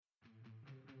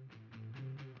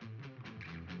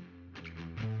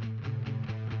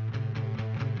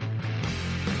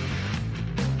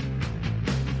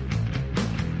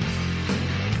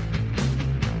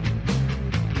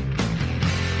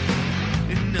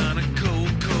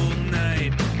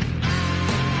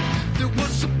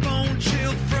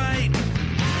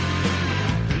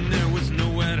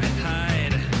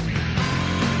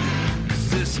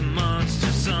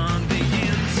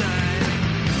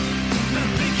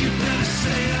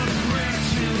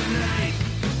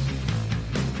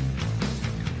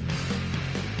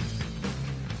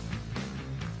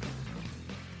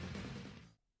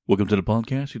Welcome to the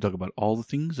podcast. We talk about all the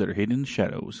things that are hidden in the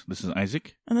shadows. This is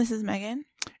Isaac. And this is Megan.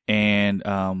 And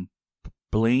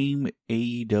blame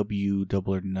AEW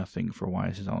Double or Nothing for why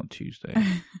this is on Tuesday.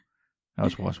 I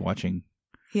was watching.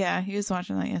 Yeah, he was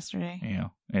watching that yesterday. Yeah,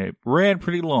 and it ran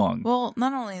pretty long. Well,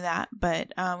 not only that,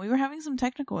 but we were having some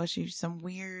technical issues, some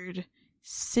weird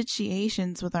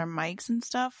situations with our mics and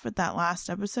stuff with that last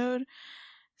episode.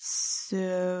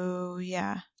 So,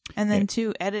 yeah. And then,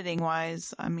 too,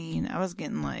 editing-wise, I mean, I was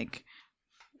getting, like,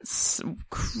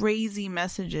 crazy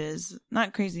messages.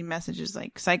 Not crazy messages,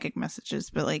 like psychic messages,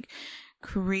 but, like,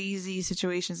 crazy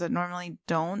situations that normally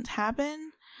don't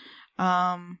happen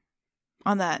on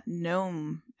that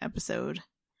gnome episode.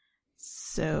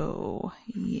 So,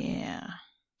 yeah.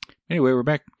 Anyway, we're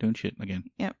back doing shit again.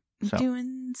 Yep.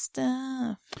 Doing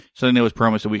stuff. Something that was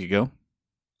promised a week ago.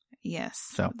 Yes.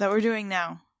 So that we're doing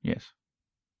now. Yes.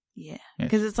 Yeah.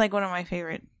 Because it's like one of my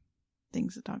favorite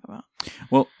things to talk about.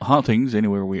 Well, hauntings,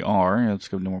 anywhere we are. Let's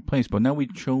go to no more place. But now we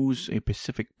chose a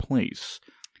specific place.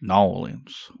 New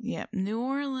Orleans. Yep. New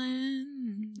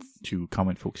Orleans. To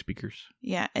common folk speakers.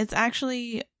 Yeah. It's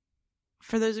actually,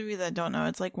 for those of you that don't know,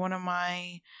 it's like one of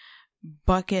my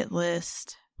bucket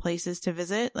list places to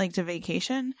visit, like to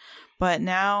vacation. But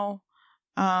now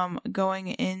going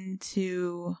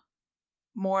into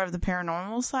more of the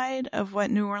paranormal side of what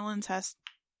New Orleans has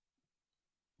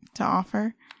to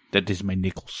offer. That is my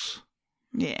nickels.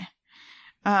 Yeah.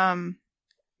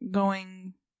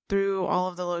 Going through all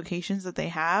of the locations that they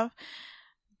have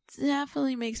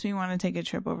definitely makes me want to take a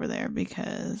trip over there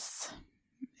because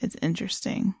it's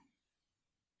interesting.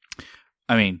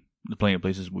 I mean, there's plenty of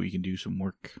places where you can do some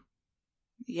work.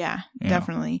 Yeah,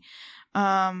 definitely.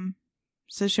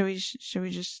 So should we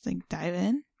just like dive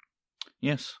in?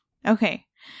 Yes. Okay.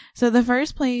 So the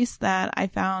first place that I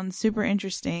found super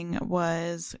interesting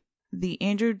was the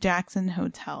Andrew Jackson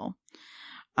Hotel.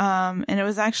 And it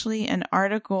was actually an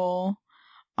article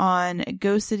on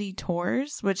Ghost City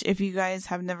Tours, which if you guys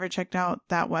have never checked out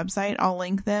that website, I'll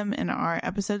link them in our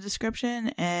episode description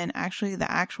and actually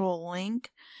the actual link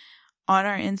on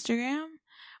our Instagram.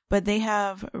 But they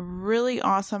have really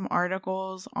awesome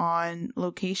articles on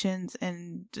locations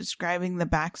and describing the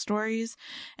backstories.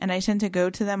 And I tend to go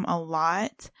to them a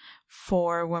lot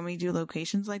for when we do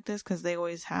locations like this because they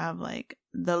always have like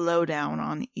the lowdown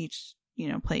on each,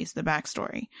 place, the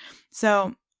backstory.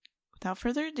 So without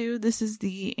further ado, this is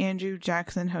the Andrew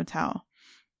Jackson Hotel.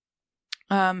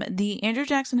 The Andrew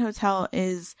Jackson Hotel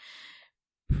is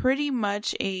pretty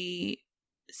much a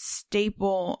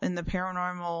staple in the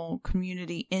paranormal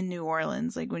community in New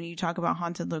Orleans. Like when you talk about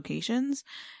haunted locations,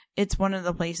 it's one of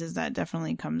the places that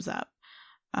definitely comes up.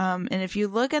 And if you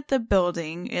look at the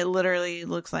building, it literally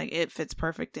looks like it fits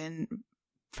perfectly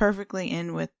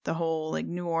in with the whole like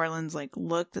New Orleans like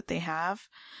look that they have.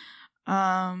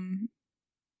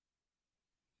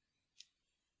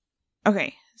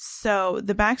 Okay, so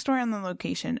the backstory on the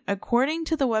location, according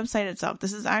to the website itself,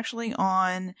 this is actually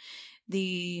on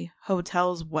the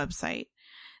hotel's website.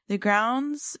 The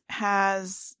ground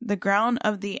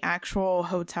of the actual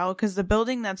hotel, because the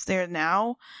building that's there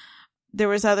now, there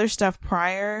was other stuff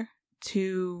prior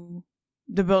to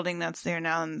the building that's there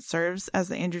now and serves as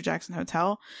the Andrew Jackson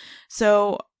Hotel.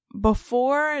 So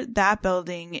before that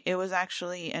building, it was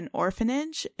actually an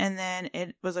orphanage and then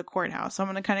it was a courthouse. So I'm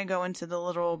going to kind of go into the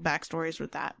little backstories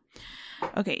with that.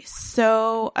 Okay,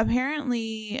 so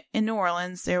apparently in New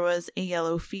Orleans, there was a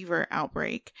yellow fever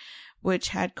outbreak, which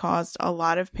had caused a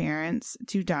lot of parents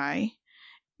to die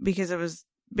because it was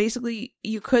basically,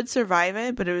 you could survive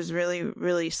it, but it was really,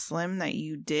 really slim that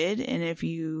you did. And if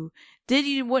you did,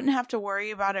 you wouldn't have to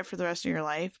worry about it for the rest of your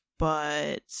life,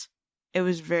 but it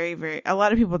was very, very, a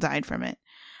lot of people died from it.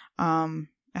 It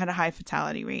had a high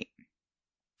fatality rate.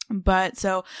 But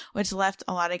so, which left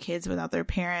a lot of kids without their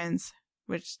parents,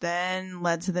 which then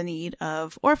led to the need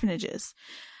of orphanages.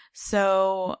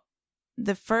 So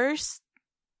the first,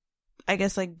 I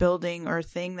guess, like building or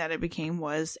thing that it became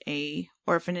was a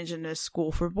orphanage and a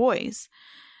school for boys.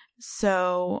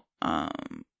 So,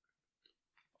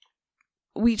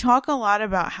 we talk a lot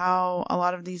about how a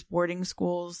lot of these boarding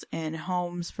schools and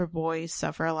homes for boys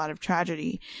suffer a lot of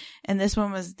tragedy. And this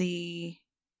one was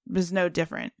no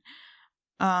different.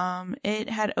 It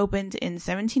had opened in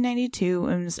 1792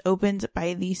 and was opened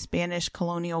by the Spanish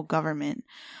colonial government.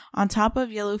 On top of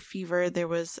yellow fever, there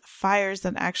was fires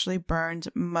that actually burned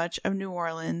much of New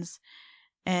Orleans,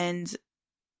 and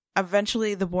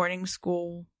eventually the boarding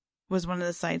school was one of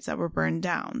the sites that were burned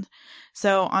down.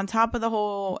 So on top of the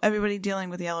whole, everybody dealing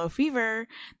with yellow fever,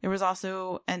 there was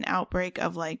also an outbreak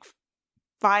of like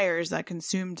fires that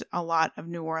consumed a lot of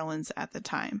New Orleans at the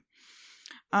time.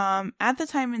 At the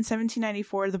time in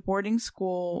 1794, the boarding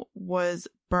school was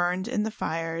burned in the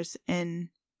fires, and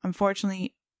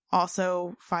unfortunately,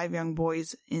 also 5 young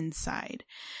boys inside.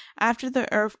 After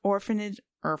the orphanage,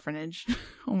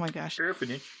 oh my gosh.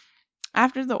 Orphanage.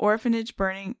 After the orphanage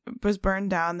was burned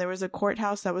down, there was a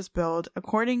courthouse that was built,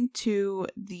 according to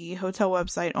the hotel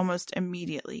website, almost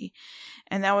immediately.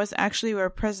 And that was actually where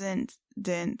President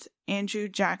Andrew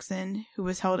Jackson, who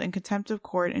was held in contempt of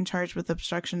court and charged with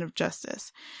obstruction of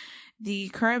justice. The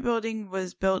current building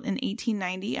was built in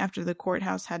 1890 after the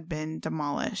courthouse had been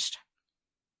demolished.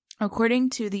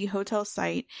 According to the hotel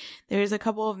site, there is a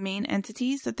couple of main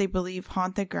entities that they believe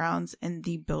haunt the grounds and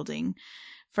the building.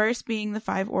 First being the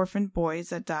 5 orphaned boys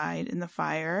that died in the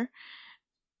fire.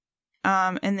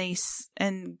 And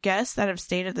guests that have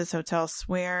stayed at this hotel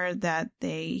swear that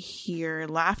they hear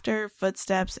laughter,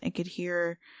 footsteps, and could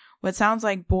hear what sounds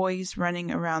like boys running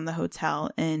around the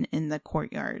hotel and in the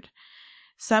courtyard.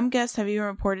 Some guests have even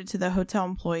reported to the hotel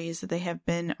employees that they have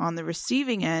been on the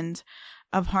receiving end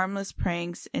of harmless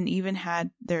pranks and even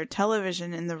had their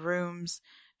television in the rooms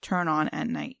turn on at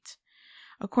night.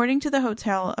 According to the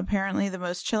hotel, apparently the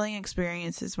most chilling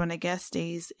experience is when a guest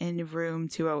stays in room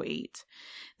 208.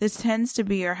 This tends to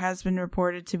be or has been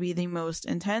reported to be the most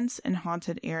intense and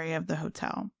haunted area of the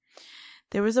hotel.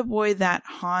 There was a boy that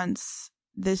haunts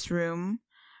this room,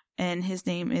 and his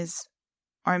name is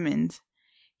Armand.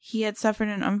 He had suffered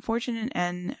an unfortunate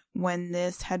end when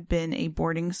this had been a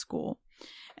boarding school,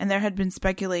 and there had been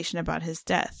speculation about his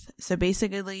death. So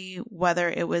basically, whether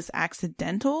it was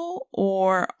accidental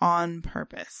or on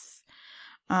purpose.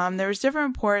 There was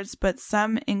different reports, but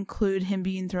some include him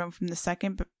being thrown from the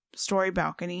second-story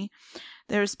balcony.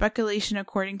 There was speculation,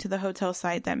 according to the hotel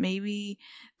site, that maybe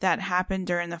that happened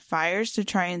during the fires to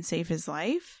try and save his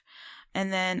life.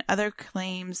 And then other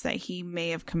claims that he may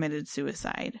have committed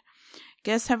suicide.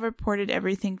 Guests have reported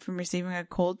everything from receiving a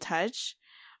cold touch.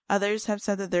 Others have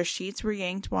said that their sheets were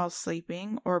yanked while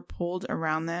sleeping or pulled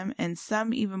around them, and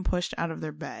some even pushed out of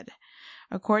their bed.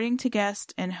 According to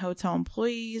guests and hotel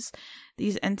employees,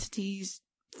 these entities,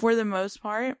 for the most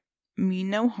part, mean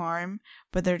no harm,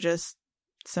 but they're just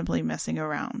simply messing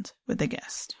around with the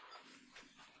guest.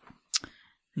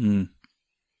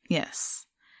 Yes.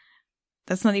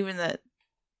 That's not even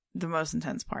the most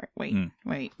intense part.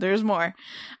 Wait, there's more.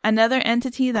 Another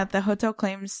entity that the hotel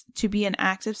claims to be an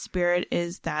active spirit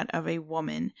is that of a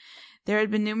woman. There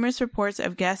had been numerous reports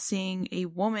of guests seeing a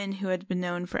woman who had been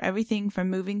known for everything from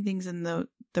moving things in the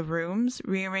rooms,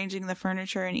 rearranging the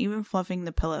furniture, and even fluffing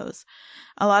the pillows.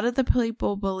 A lot of the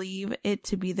people believe it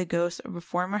to be the ghost of a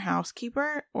former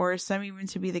housekeeper, or some even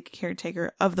to be the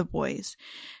caretaker of the boys.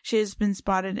 She has been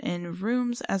spotted in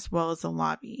rooms as well as the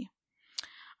lobby.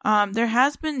 There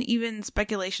has been even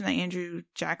speculation that Andrew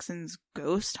Jackson's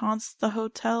ghost haunts the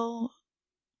hotel,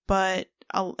 but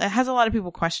it has a lot of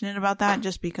people questioning about that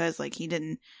just because, like, he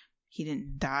didn't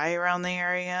die around the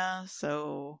area.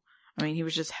 So, I mean, he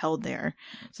was just held there.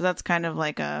 So that's kind of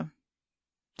like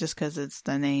just because it's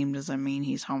the name doesn't mean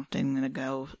he's haunting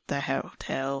the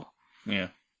hotel. Yeah.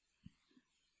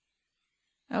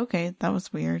 Okay, that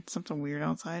was weird. Something weird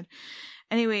outside.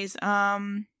 Anyways,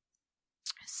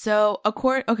 So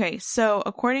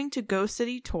according to Ghost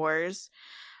City Tours,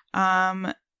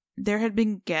 there had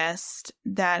been guests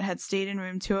that had stayed in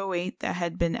room 208 that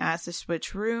had been asked to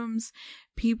switch rooms.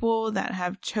 People that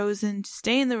have chosen to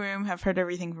stay in the room have heard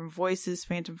everything from voices,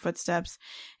 phantom footsteps,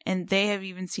 and they have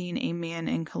even seen a man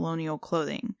in colonial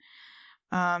clothing.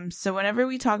 So whenever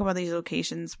we talk about these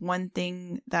locations, one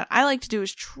thing that I like to do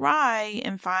is try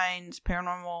and find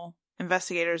paranormal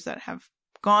investigators that have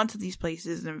gone to these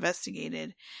places and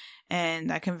investigated, and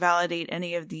that can validate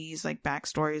any of these like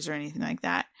backstories or anything like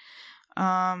that.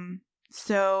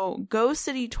 So Ghost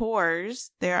City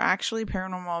Tours, they're actually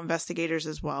paranormal investigators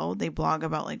as well. They blog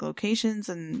about like locations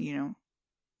and, you know,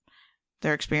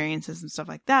 their experiences and stuff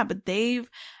like that, but they've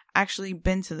actually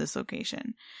been to this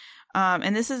location.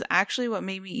 And this is actually what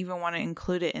made me even want to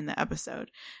include it in the episode.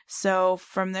 So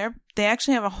from there, they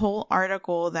actually have a whole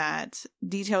article that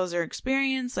details their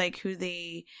experience, like who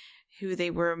they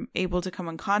were able to come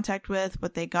in contact with,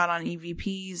 what they got on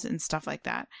EVPs and stuff like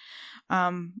that.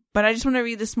 But I just want to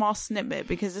read a small snippet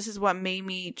because this is what made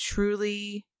me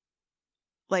truly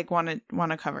like want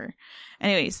to cover.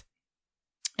 Anyways,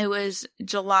 it was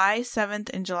July 7th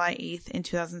and July 8th in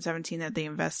 2017 that they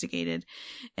investigated.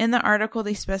 In the article,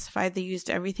 they specified they used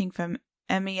everything from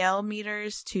MEL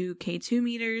meters to K2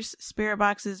 meters, spirit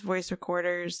boxes, voice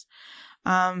recorders.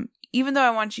 Even though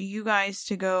I want you guys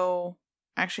to go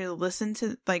actually listen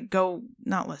to, like, go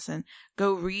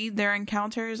read their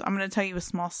encounters, I'm going to tell you a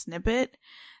small snippet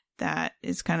that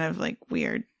is kind of like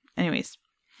weird. Anyways,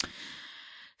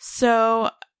 So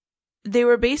they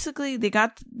wanted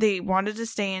to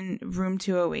stay in room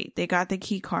 208. They got the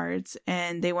key cards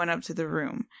and they went up to the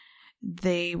room.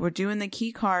 They were doing the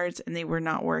key cards and they were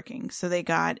not working. So they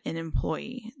got an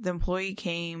employee. The employee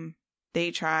came,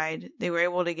 they tried, they were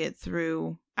able to get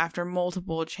through after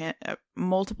multiple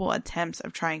attempts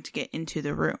of trying to get into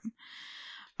the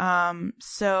room.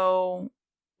 So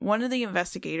one of the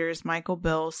investigators, Michael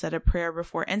Bill, said a prayer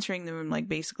before entering the room, like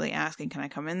basically asking, can I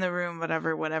come in the room?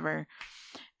 Whatever.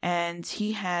 And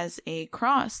he has a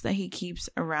cross that he keeps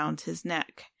around his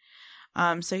neck.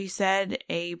 So he said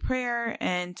a prayer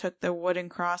and took the wooden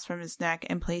cross from his neck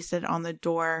and placed it on the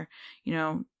door,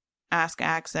 ask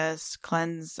access,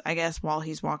 cleanse, I guess, while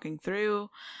he's walking through.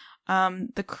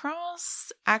 The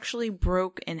cross actually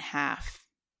broke in half.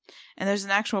 And there's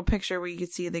an actual picture where you can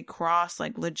see the cross,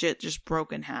 like, legit just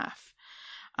broke in half.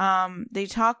 They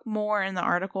talk more in the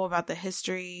article about the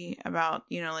history, about,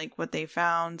 like, what they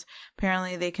found.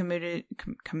 Apparently they communicated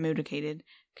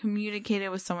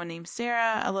with someone named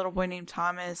Sarah, a little boy named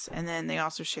Thomas, and then they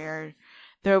also shared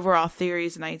their overall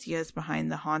theories and ideas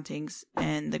behind the hauntings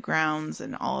and the grounds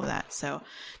and all of that. So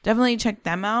definitely check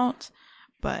them out.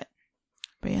 But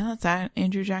yeah, that's at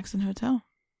Andrew Jackson Hotel.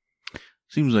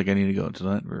 Seems like I need to go into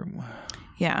that room.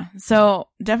 Yeah. So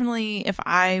definitely if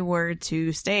I were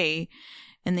to stay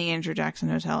in the Andrew Jackson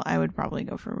Hotel, I would probably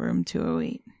go for room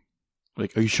 208.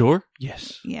 Like, are you sure?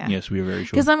 Yes. Yeah. Yes, we are very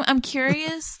sure. Because I'm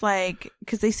curious, like,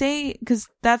 because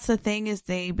that's the thing, is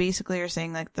they basically are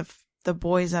saying, like, the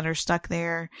boys that are stuck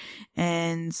there,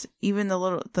 and even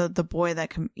the boy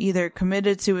that either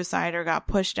committed suicide or got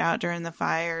pushed out during the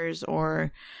fires,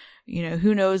 or,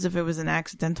 who knows if it was an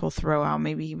accidental throw out.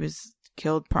 Maybe he was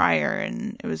killed prior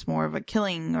and it was more of a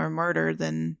killing or murder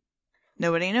than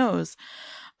nobody knows.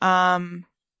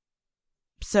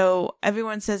 So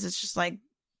everyone says it's just like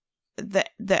the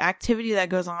activity that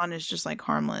goes on is just like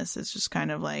harmless. It's just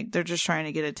kind of like they're just trying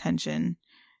to get attention,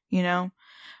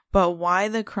 But why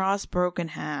the cross broke in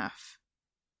half?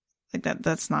 Like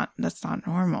that's not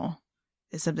normal.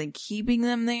 Is something keeping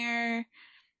them there?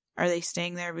 Are they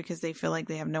staying there because they feel like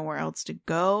they have nowhere else to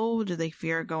go? Do they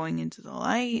fear going into the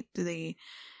light?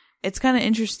 It's kind of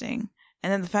interesting.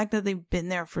 And then the fact that they've been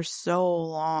there for so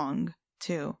long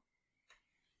too.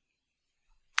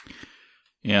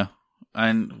 Yeah.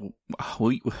 And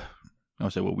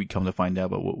what we come to find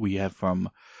out, but what we have from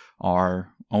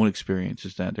our own experience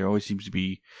is that there always seems to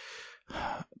be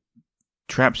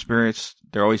trapped spirits.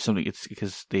 There always something. It's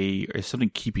because there's something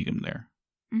keeping them there.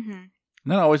 Mm-hmm.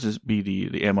 Not always just be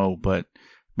the MO, but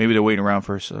maybe they're waiting around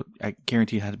for us. I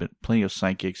guarantee there has been plenty of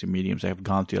psychics and mediums that have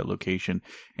gone to that location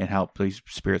and helped these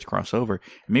spirits cross over.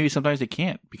 And maybe sometimes they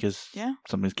can't because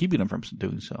something's keeping them from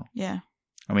doing so. Yeah.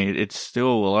 I mean, it's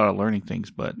still a lot of learning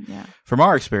things, but yeah. From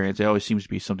our experience, there always seems to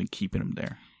be something keeping them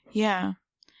there. Yeah.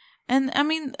 And I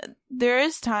mean, there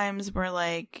is times where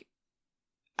like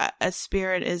a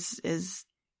spirit is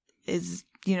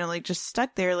like just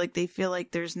stuck there. Like they feel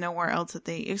like there's nowhere else that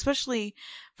especially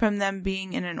from them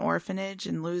being in an orphanage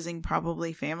and losing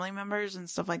probably family members and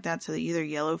stuff like that to either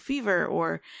yellow fever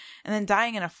and then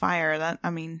dying in a fire.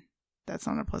 That's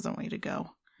not a pleasant way to go.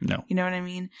 No. You know what I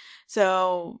mean?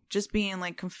 So just being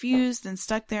like confused and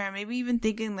stuck there, and maybe even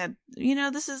thinking that,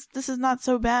 this is not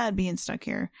so bad being stuck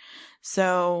here.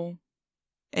 So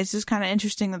it's just kind of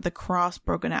interesting that the cross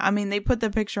broken out. I mean, they put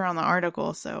the picture on the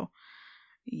article, so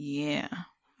yeah.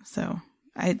 So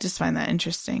I just find that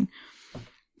interesting.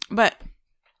 But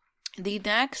the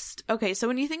next, so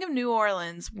when you think of New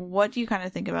Orleans, what do you kind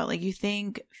of think about? Like, you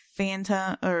think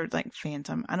Phantom.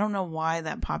 I don't know why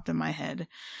that popped in my head.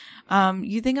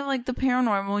 You think of like the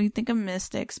paranormal, you think of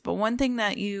mystics, but one thing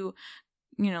that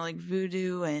like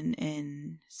voodoo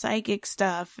and psychic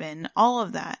stuff and all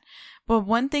of that. But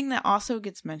one thing that also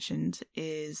gets mentioned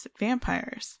is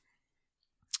vampires.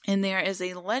 And there is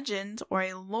a legend or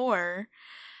a lore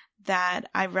that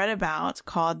I read about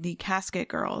called the Casket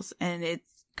Girls, and it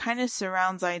kind of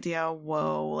surrounds the idea,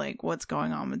 like what's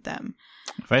going on with them.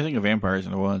 If I think of vampires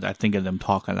in the world, I think of them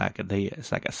talking like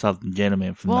it's like a southern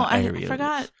gentleman from the area. I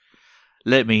forgot.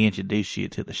 Let me introduce you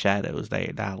to the shadows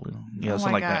there, darling.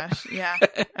 Something like that. Yeah.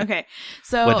 Okay.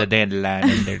 So with a dandelion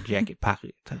in their jacket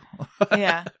pocket.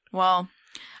 Yeah. Well,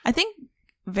 I think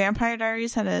Vampire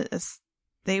Diaries had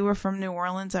they were from New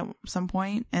Orleans at some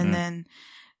point, and then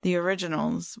the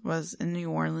originals was in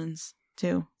New Orleans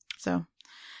too. So,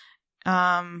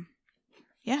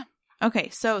 yeah. Okay,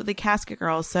 so the Casket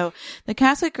Girls. So the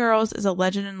Casket Girls is a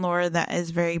legend and lore that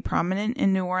is very prominent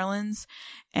in New Orleans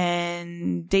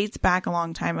and dates back a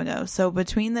long time ago. So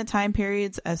between the time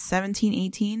periods of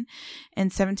 1718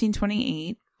 and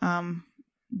 1728,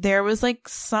 there was like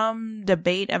some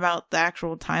debate about the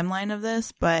actual timeline of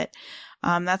this, but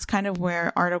that's kind of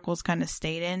where articles kind of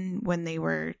stayed in when they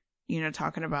were,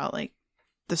 talking about like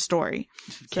the story.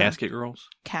 Casket Girls?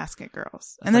 Casket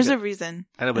Girls. And there's a reason.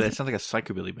 I know, but that sounds like a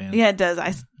psychobilly band. Yeah, it does.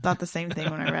 I thought the same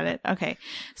thing when I read it. Okay.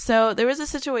 So there was a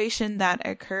situation that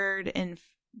occurred in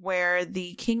where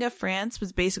the King of France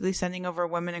was basically sending over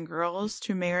women and girls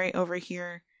to marry over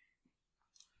here.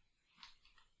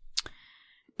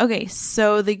 Okay,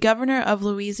 so the governor of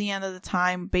Louisiana at the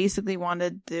time basically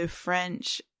wanted the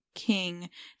French king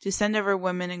to send over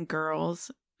women and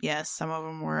girls. Yes, some of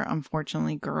them were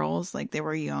unfortunately girls, like they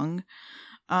were young,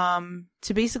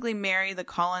 to basically marry the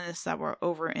colonists that were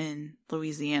over in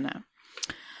Louisiana.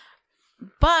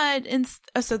 But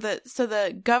so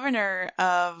the governor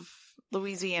of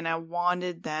Louisiana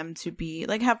wanted them to be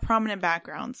like have prominent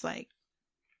backgrounds,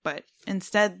 but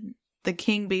instead the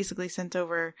king basically sent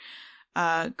over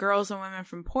girls and women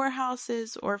from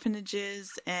poorhouses,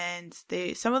 orphanages, and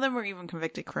some of them were even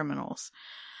convicted criminals.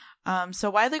 So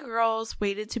while the girls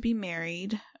waited to be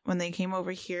married when they came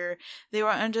over here, they were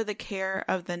under the care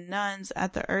of the nuns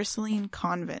at the Ursuline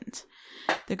convent.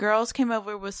 The girls came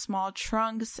over with small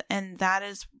trunks, and that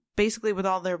is basically with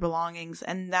all their belongings,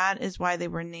 and that is why they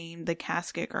were named the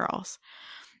Casket Girls.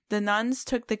 The nuns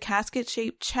took the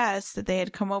casket-shaped chests that they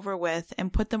had come over with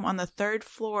and put them on the 3rd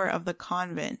floor of the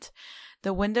convent.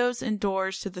 The windows and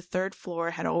doors to the 3rd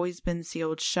floor had always been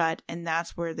sealed shut, and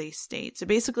that's where they stayed. So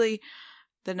basically,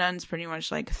 the nuns pretty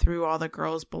much threw all the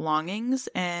girls' belongings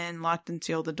and locked and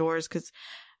sealed the doors because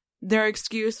their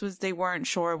excuse was they weren't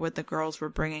sure what the girls were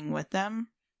bringing with them.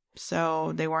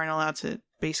 So they weren't allowed to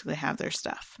basically have their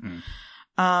stuff.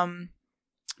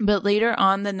 But later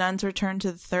on, the nuns returned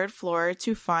to the 3rd floor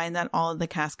to find that all of the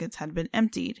caskets had been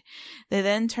emptied. They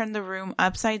then turned the room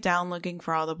upside down looking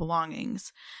for all the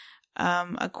belongings.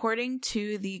 According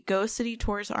to the Ghost City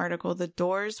Tours article, the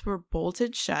doors were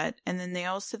bolted shut and the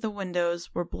nails to the windows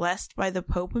were blessed by the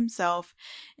Pope himself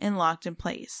and locked in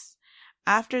place.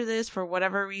 After this, for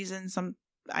whatever reason,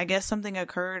 I guess something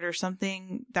occurred or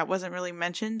something that wasn't really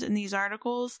mentioned in these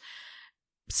articles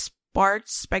sparked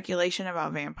speculation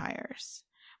about vampires.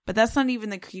 But that's not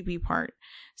even the creepy part.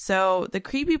 So the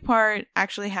creepy part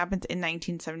actually happened in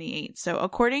 1978. So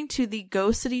according to the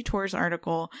Ghost City Tours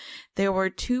article, there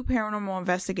were 2 paranormal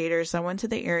investigators that went to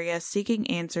the area seeking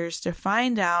answers to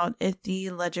find out if the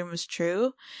legend was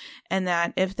true and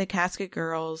that if the Casket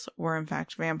Girls were in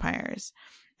fact vampires.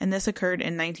 And this occurred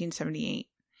in 1978.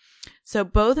 So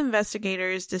both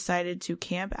investigators decided to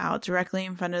camp out directly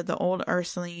in front of the old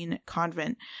Ursuline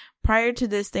convent. Prior to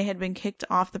this, they had been kicked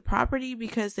off the property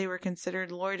because they were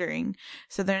considered loitering.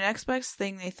 So their next best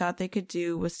thing they thought they could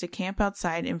do was to camp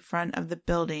outside in front of the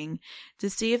building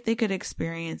to see if they could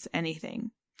experience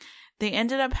anything. They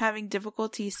ended up having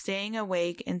difficulty staying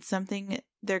awake in something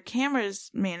their cameras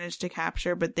managed to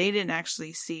capture, but they didn't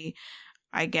actually see,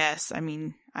 I guess. I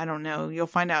mean, I don't know. You'll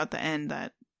find out at the end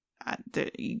that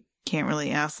you can't really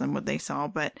ask them what they saw,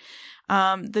 but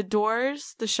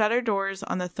the shutter doors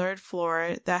on the 3rd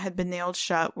floor that had been nailed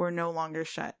shut were no longer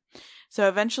shut. So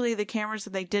eventually the cameras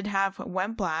that they did have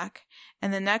went black,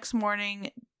 and the next morning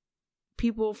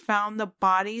people found the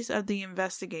bodies of the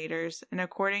investigators, and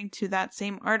according to that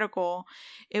same article,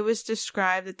 it was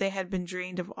described that they had been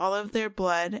drained of all of their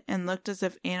blood and looked as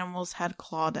if animals had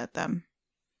clawed at them.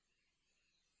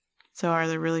 So are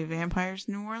there really vampires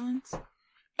in New Orleans?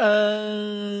 I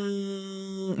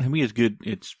mean, it's good.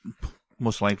 It's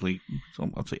most likely,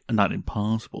 so I'll say, not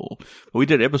impossible. But we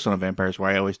did an episode on vampires where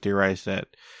I always theorized that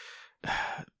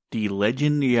the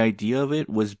legend, the idea of it,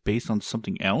 was based on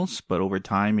something else. But over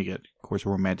time, it got, of course,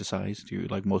 romanticized,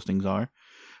 like most things are.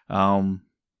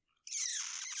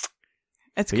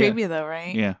 It's creepy though,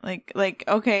 right? Yeah. Like,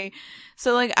 okay.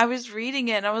 So I was reading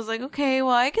it and I was like, okay,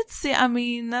 well, I could see, I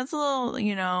mean, that's a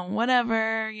little,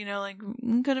 whatever,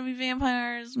 could it be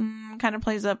vampires? Kind of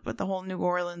plays up with the whole New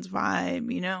Orleans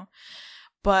vibe,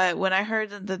 But when I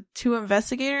heard that the 2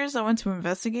 investigators that went to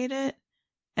investigate it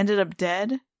ended up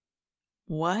dead,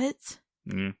 what?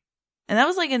 Mm. And that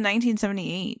was in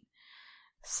 1978.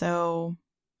 So,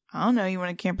 I don't know, you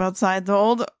want to camp outside the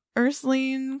old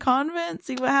Ursuline convent,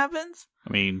 see what happens?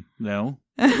 I mean, no.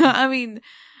 I mean,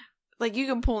 you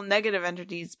can pull negative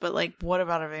entities, but what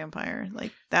about a vampire?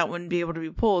 That wouldn't be able to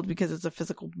be pulled because it's a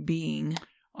physical being.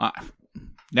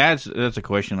 That's a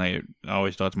question I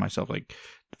always thought to myself,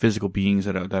 physical beings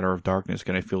that are of darkness,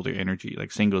 can I feel their energy?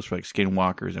 Same goes for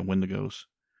skinwalkers and wendigos.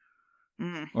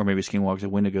 Or maybe skinwalkers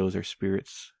and wendigos are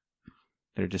spirits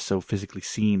that are just so physically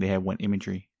seen they have one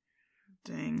imagery.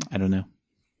 Dang. I don't know.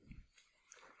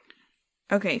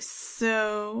 Okay,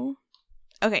 so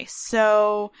Okay,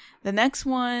 so the next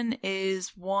one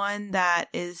is one that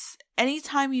is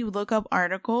anytime you look up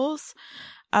articles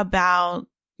about,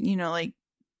 like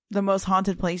the most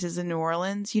haunted places in New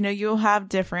Orleans, you'll have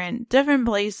different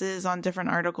places on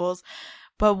different articles,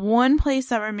 but one place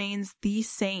that remains the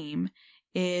same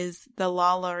is the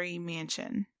Lalaurie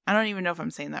Mansion. I don't even know if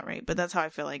I'm saying that right, but that's how I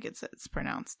feel like it's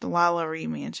pronounced. The Lalaurie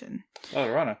Mansion. La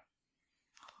Llorona.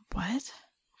 What?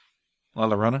 La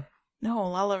Llorona? No,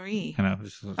 Lalaurie. I know.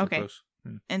 This is so Okay. close.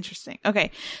 Yeah. Interesting.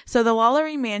 Okay. So the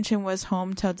Lalaurie Mansion was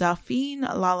home to Delphine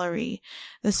Lalaurie.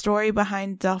 The story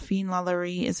behind Delphine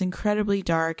Lalaurie is incredibly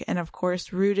dark and, of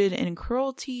course, rooted in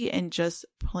cruelty and just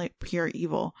pure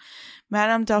evil.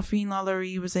 Madame Delphine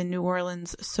Lalaurie was a New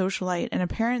Orleans socialite and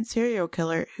apparent serial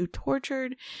killer who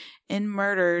tortured and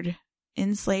murdered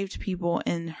enslaved people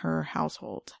in her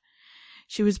household.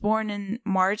 She was born in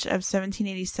March of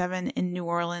 1787 in New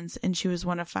Orleans, and she was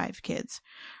one of 5 kids.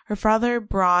 Her father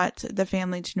brought the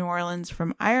family to New Orleans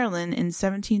from Ireland in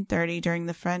 1730 during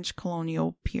the French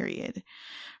colonial period.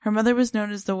 Her mother was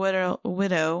known as the widow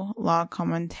La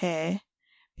Commente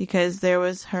because that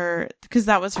was her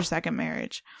second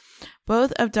marriage.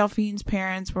 Both of Delphine's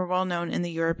parents were well known in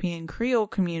the European Creole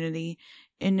community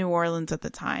in New Orleans at the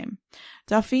time.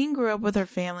 Delphine grew up with her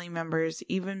family members,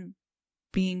 even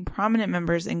being prominent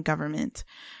members in government.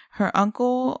 Her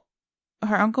uncle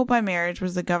by marriage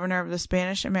was the governor of the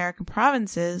Spanish American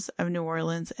provinces of New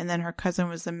Orleans, and then her cousin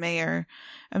was the mayor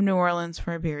of New Orleans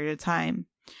for a period of time.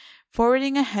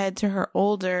 Forwarding ahead to her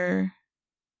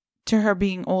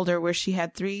being older, where she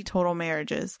had 3 total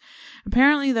marriages.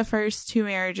 Apparently, the first 2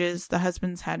 marriages, the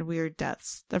husbands had weird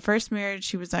deaths. The first marriage,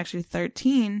 she was actually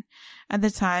 13 at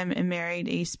the time and married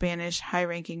a Spanish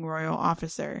high-ranking royal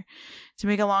officer. To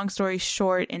make a long story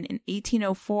short, in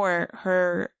 1804,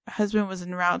 her husband was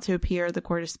en route to appear at the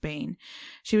court of Spain.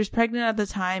 She was pregnant at the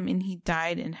time, and he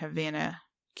died in Havana,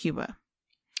 Cuba.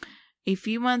 A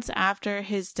few months after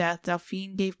his death,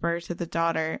 Delphine gave birth to the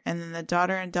daughter, and then the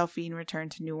daughter and Delphine returned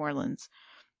to New Orleans.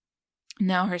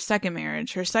 Now, her second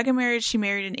marriage, she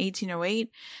married in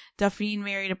 1808. Delphine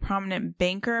married a prominent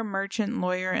banker, merchant,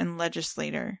 lawyer, and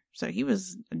legislator. So he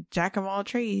was a jack of all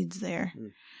trades there.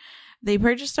 They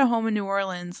purchased a home in New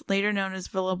Orleans, later known as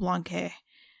Villa Blanquet.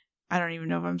 I don't even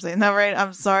know if I'm saying that right.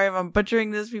 I'm sorry if I'm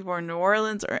butchering this before. New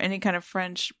Orleans or any kind of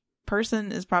French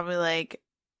person is probably like,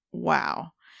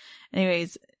 wow.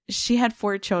 Anyways, she had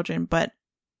 4 children, but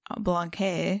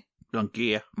Blanquet died in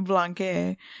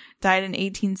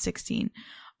 1816.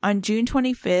 On June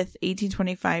 25th,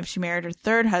 1825, she married her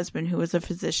third husband, who was a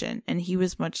physician, and he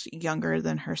was much younger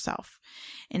than herself.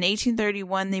 In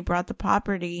 1831, they bought the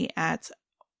property at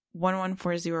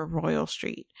 1140 Royal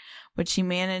Street, which she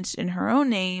managed in her own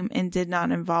name and did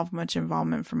not involve much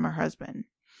involvement from her husband.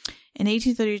 In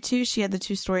 1832, she had the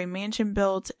 2-story mansion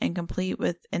built and complete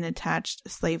with an attached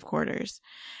slave quarters.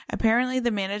 Apparently,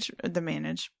 the marriage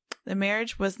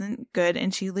wasn't good,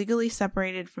 and she legally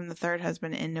separated from the third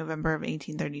husband in November of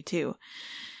 1832.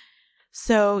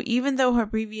 So, even though her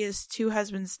previous 2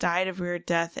 husbands died of weird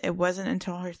death, it wasn't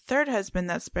until her third husband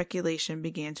that speculation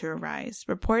began to arise.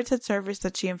 Reports had surfaced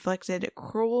that she inflicted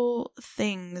cruel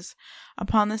things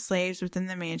upon the slaves within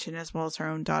the mansion as well as her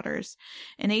own daughters.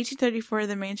 In 1834,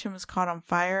 the mansion was caught on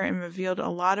fire and revealed a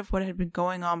lot of what had been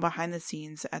going on behind the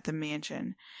scenes at the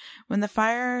mansion. When the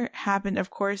fire happened, of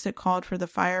course, it called for the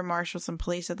fire marshals in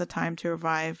place at the time to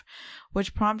arrive,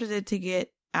 which prompted it to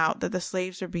get out that the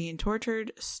slaves were being tortured,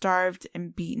 starved,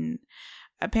 and beaten.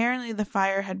 Apparently, the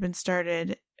fire had been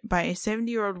started by a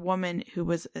 70-year-old woman who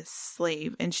was a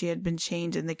slave, and she had been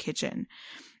chained in the kitchen.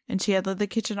 And she had lit the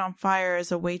kitchen on fire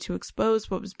as a way to expose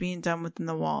what was being done within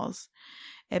the walls.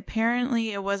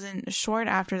 Apparently, it wasn't short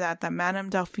after that Madame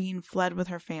Delphine fled with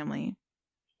her family.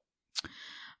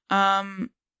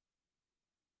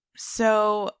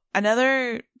 So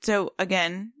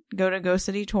again, go to Ghost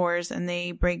City Tours, and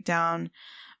they break down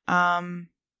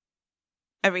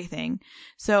everything.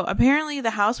 So apparently the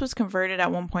house was converted at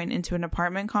one point into an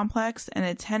apartment complex, and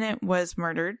a tenant was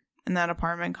murdered in that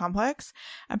apartment complex.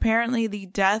 Apparently the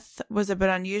death was a bit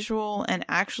unusual and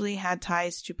actually had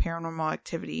ties to paranormal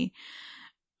activity.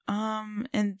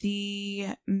 In the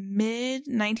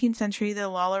mid-19th century, the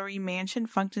Lalaurie Mansion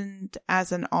functioned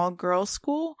as an all-girls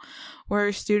school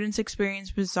where students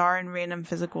experienced bizarre and random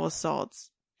physical assaults.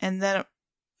 And then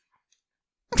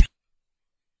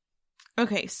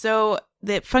okay, so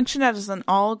it functioned as an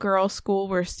all-girls school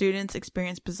where students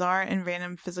experienced bizarre and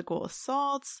random physical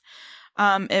assaults.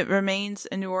 It remains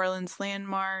a New Orleans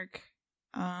landmark.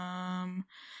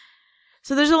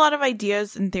 So there's a lot of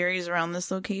ideas and theories around this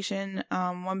location.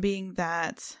 One being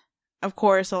that of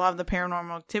course, a lot of the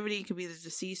paranormal activity could be the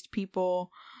deceased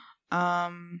people.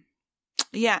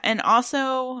 Yeah, and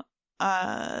also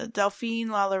Delphine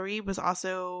Lalaurie was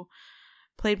also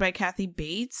played by Kathy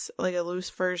Bates, like a loose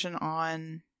version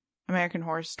on American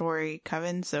Horror Story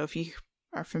Coven. So if you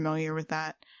are familiar with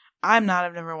that, I'm not.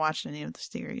 I've never watched any of the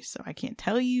series, so I can't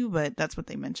tell you, but that's what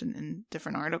they mentioned in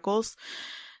different articles.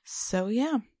 So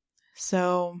yeah.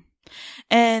 So,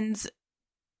 and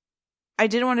I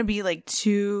didn't want to be like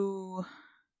too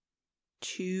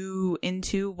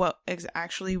into what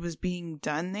actually was being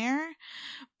done there,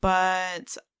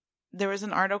 but there was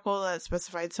an article that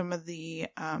specified some of the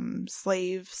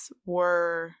slaves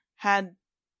had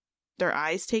their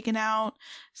eyes taken out.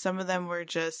 Some of them were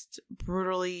just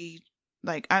brutally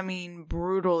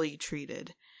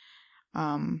treated.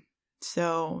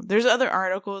 So there's other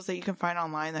articles that you can find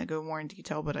online that go more in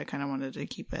detail, but I kind of wanted to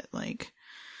keep it like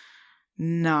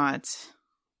not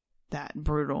that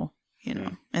brutal,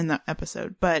 in the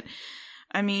episode. But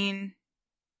I mean,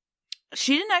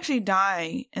 she didn't actually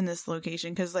die in this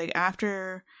location because like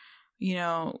after,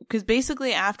 because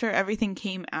basically after everything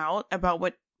came out about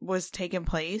what was taking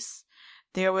place,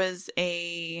 there was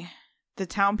the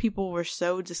town people were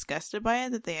so disgusted by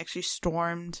it that they actually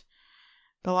stormed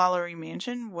the Lalaurie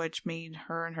mansion, which made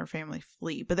her and her family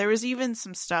flee. But there was even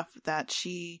some stuff that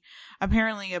she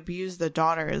apparently abused the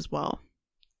daughter as well.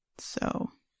 So,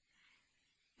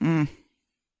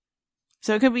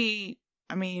 so it could be,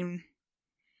 I mean,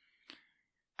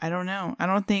 I don't know. I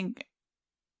don't think,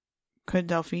 could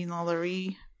Delphine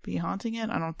Lalaurie be haunting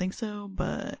it? I don't think so,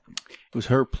 but it was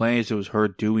her plans, it was her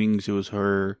doings, it was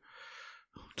her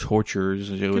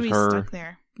tortures, it was her stuck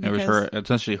there. It was her,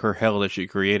 essentially her hell that she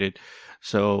created.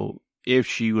 So if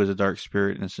she was a dark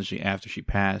spirit, and essentially after she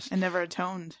passed and never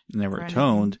atoned,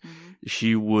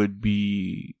 she would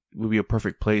be a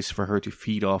perfect place for her to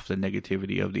feed off the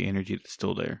negativity of the energy that's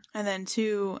still there. And then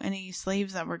too, any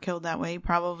slaves that were killed that way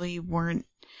probably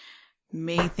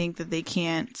may think that they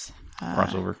can't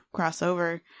cross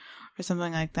over or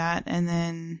something like that. And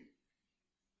then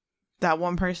that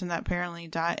one person that apparently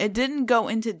died, it didn't go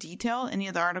into detail. Any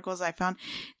of the articles I found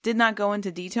did not go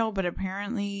into detail, but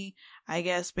apparently, I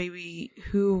guess maybe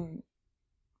who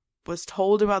was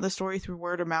told about the story through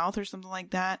word of mouth or something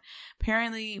like that.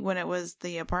 Apparently, when it was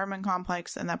the apartment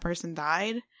complex and that person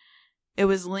died, it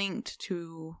was linked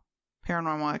to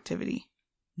paranormal activity.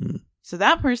 So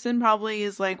that person probably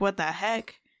is like, what the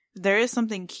heck? There is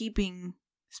something keeping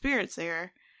spirits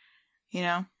there,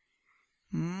 Yeah.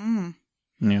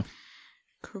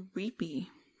 Creepy.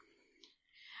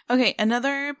 Okay,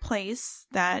 another place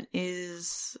that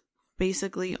is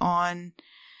basically on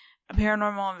a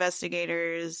paranormal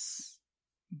investigator's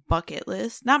bucket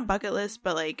list, not bucket list,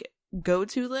 but like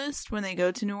go-to list when they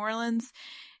go to New Orleans,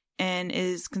 and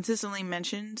is consistently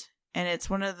mentioned, and it's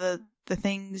one of the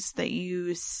things that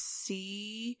you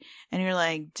see and you're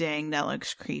like, dang, that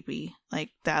looks creepy. Like,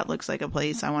 that looks like a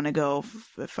place I want to go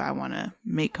if I want to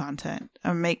make contact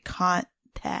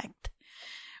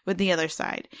with the other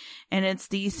side. And it's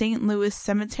the St. Louis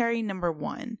Cemetery number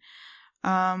 1.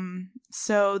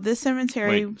 So this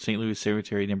cemetery... Wait, St. Louis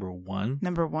Cemetery number 1?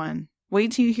 Number 1.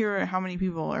 Wait till you hear how many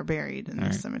people are buried in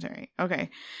this cemetery. Okay.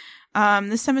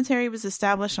 This cemetery was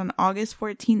established on August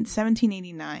 14th,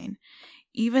 1789.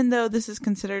 Even though this is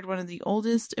considered one of the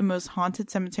oldest and most haunted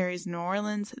cemeteries in New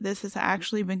Orleans, this has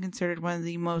actually been considered one of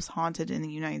the most haunted in the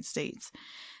United States.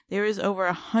 There is over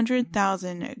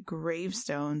 100,000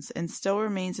 gravestones and still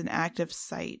remains an active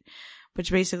site,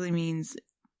 which basically means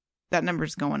that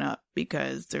number's going up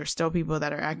because there's still people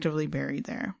that are actively buried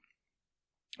there.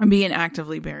 And being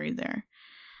actively buried there.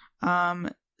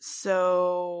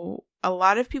 So a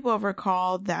lot of people have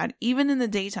recalled that even in the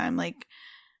daytime, like,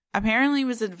 apparently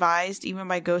was advised even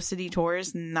by Ghost City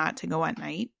Tours not to go at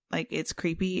night. Like, it's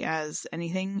creepy as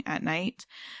anything at night.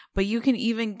 But you can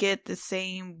even get the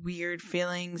same weird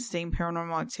feelings, same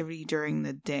paranormal activity during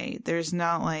the day. There's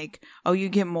not like, oh, you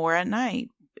get more at night.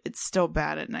 It's still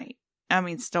bad at night. I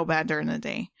mean, still bad during the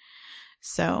day.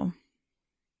 So,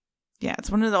 yeah, it's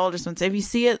one of the oldest ones. If you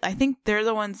see it, I think they're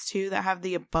the ones, too, that have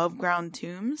the above-ground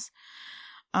tombs.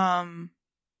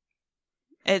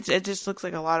 It just looks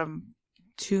like a lot of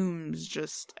tombs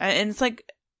just... And it's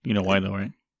like... You know why, though,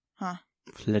 right? Huh?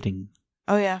 Flooding.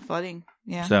 Oh, yeah, flooding.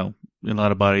 Yeah. So, a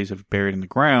lot of bodies if buried in the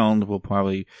ground will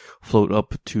probably float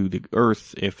up to the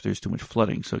earth if there's too much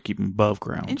flooding, so keep them above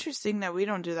ground. Interesting that we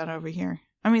don't do that over here.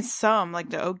 I mean, some, like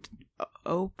the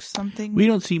Oak something. We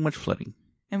don't see much flooding.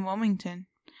 In Wilmington.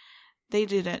 They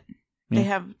did it. Yeah. They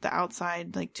have the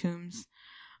outside, like, tombs.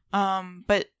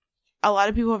 But a lot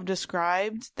of people have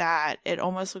described that it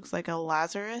almost looks like a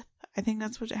Lazarus. I think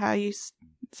that's how you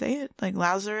say it, like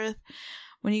Lazarus.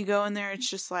 When you go in there, it's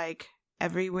just like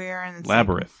everywhere, and it's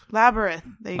Labyrinth. Like, Labyrinth.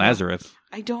 There you go. Lazarus.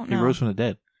 I don't He know. rose from the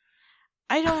dead.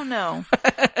 I don't know.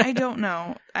 I don't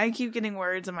know. I keep getting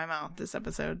words in my mouth this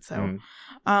episode. So,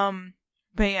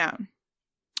 but yeah.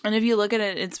 And if you look at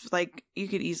it, it's like you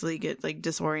could easily get like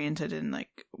disoriented and like,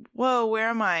 whoa, where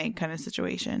am I kind of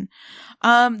situation.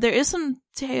 There is some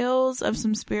tales of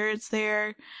some spirits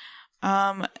there.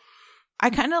 I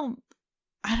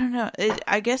don't know.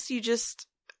 I guess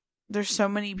there's so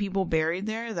many people buried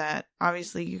there that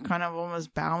obviously you're kind of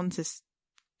almost bound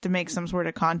to make some sort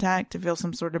of contact, to feel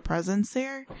some sort of presence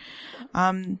there.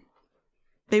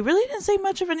 They really didn't say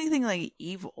much of anything like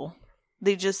evil.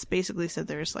 They just basically said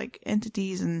there's like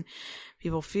entities and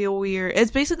people feel weird. It's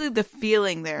basically the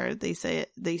feeling there. They say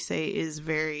is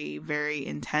very, very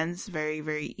intense, very,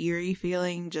 very eerie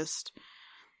feeling. Just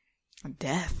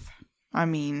death. I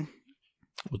mean,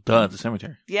 well, duh, it's a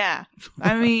cemetery. Yeah.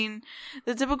 I mean,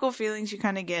 the typical feelings you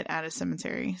kind of get at a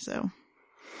cemetery. So,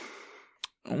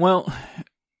 well,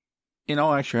 in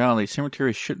all actuality,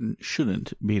 cemeteries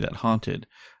shouldn't be that haunted,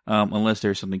 unless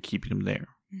there's something keeping them there.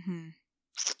 Mm-hmm.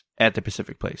 At the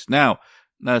Pacific Place. Now,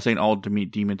 not saying all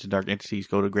demons and dark entities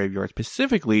go to graveyards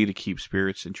specifically to keep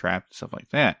spirits entrapped and stuff like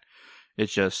that.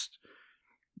 It's just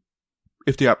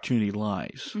if the opportunity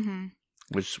lies,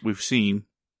 which we've seen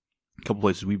a couple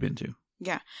places we've been to.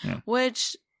 Yeah.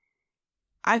 Which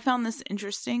I found this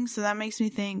interesting. So that makes me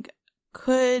think,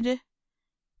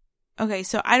 okay,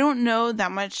 so I don't know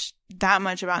that much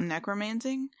about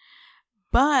necromancing.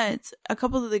 But a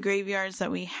couple of the graveyards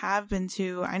that we have been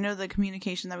to, I know the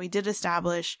communication that we did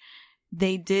establish,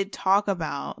 they did talk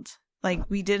about, like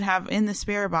we did have in the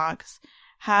spirit box,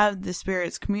 have the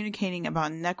spirits communicating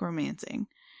about necromancing.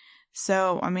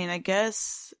 So, I mean, I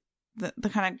guess the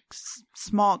kind of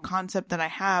small concept that I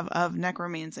have of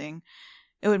necromancing,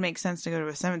 it would make sense to go to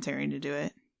a cemetery to do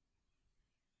it.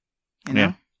 You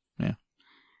know? Yeah.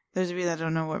 Those of you that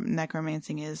don't know what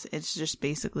necromancing is, it's just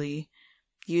basically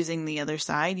using the other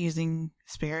side, using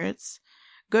spirits,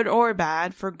 good or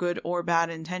bad, for good or bad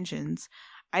intentions.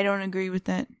 I don't agree with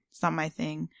that. It's not my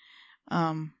thing.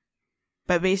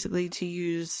 But basically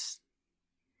to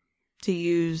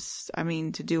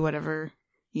do whatever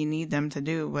you need them to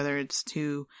do, whether it's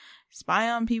to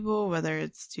spy on people, whether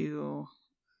it's to,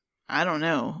 I don't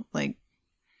know, like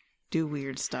do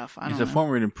weird stuff. It's a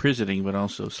form of imprisoning, but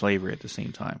also slavery at the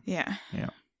same time. Yeah.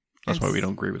 That's why we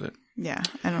don't agree with it. Yeah.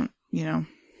 I don't,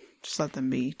 just let them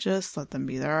be. Just let them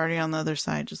be. They're already on the other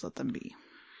side. Just let them be.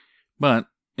 But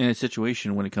in a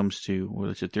situation when it comes to, well,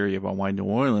 it's a theory about why New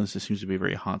Orleans, it seems to be a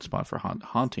very hot spot for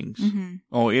hauntings. Mm-hmm.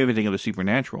 Or everything of the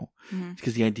supernatural. Mm-hmm. It's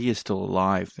because the idea is still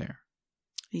alive there.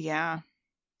 Yeah.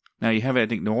 Now you have, I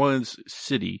think, New Orleans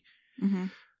City. Mm-hmm.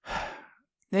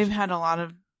 They've had a lot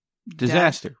of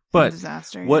disaster. But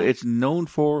what yeah. it's known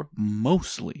for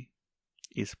mostly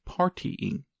is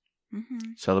partying. Mm-hmm.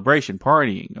 Celebration,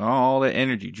 partying, all that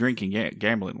energy, drinking,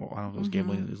 gambling. Well, I don't know if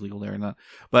gambling is legal there or not.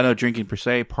 But I know drinking per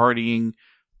se, partying,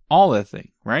 all that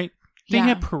thing, right? They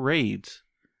have parades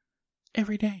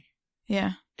every day.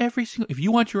 Yeah. Every single. If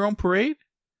you want your own parade,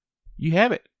 you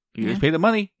have it. You just pay the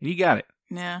money and you got it.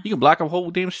 Yeah. You can block a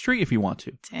whole damn street if you want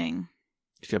to. Dang. You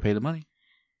just gotta pay the money.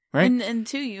 Right? And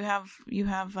too, you have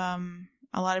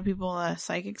a lot of people,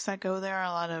 psychics that go there, a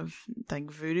lot of like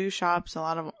voodoo shops, a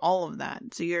lot of all of that.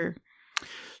 So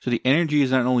the energy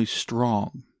is not only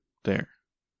strong there,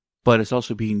 but it's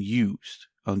also being used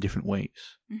on different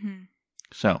ways. Mm-hmm.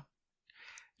 So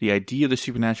the idea of the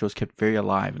supernatural is kept very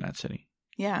alive in that city.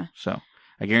 Yeah. So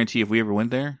I guarantee if we ever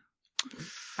went there,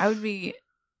 I would be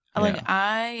like,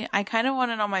 I kind of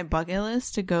want it on my bucket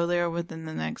list to go there within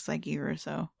the next like year or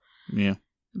so. Yeah.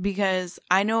 Because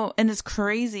I know, and it's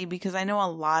crazy because I know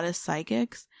a lot of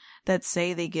psychics that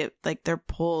say they get like they're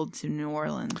pulled to New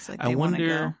Orleans. Like they want to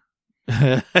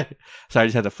go. So I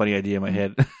just had a funny idea in my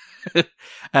head.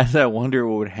 I wonder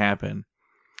what would happen.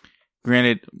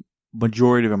 Granted,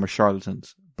 majority of them are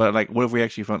charlatans, but like, what if we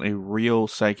actually found a real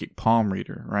psychic palm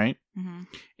reader, right? Mm-hmm.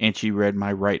 And she read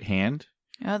my right hand.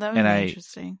 Oh, that would be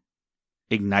interesting.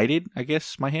 Ignited, I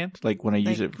guess, my hand, like when I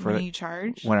use it for when you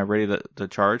charge, when I'm ready to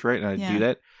charge, right? And I do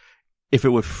that. If it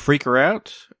would freak her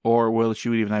out, or will she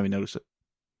would even notice it?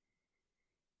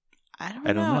 I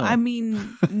don't know. I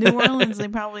mean, New Orleans, they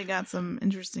probably got some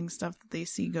interesting stuff that they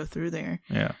see go through there.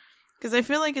 Yeah. Because I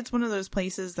feel like it's one of those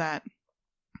places that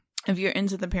if you're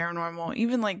into the paranormal,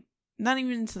 even like, not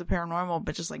even into the paranormal,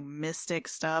 but just like mystic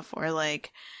stuff or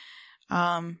like,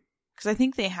 because I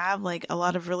think they have like a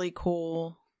lot of really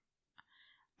cool,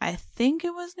 I think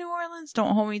it was New Orleans.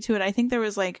 Don't hold me to it. I think there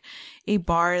was like a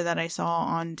bar that I saw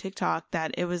on TikTok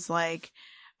that it was like,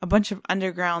 a bunch of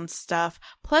underground stuff.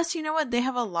 Plus, you know what? They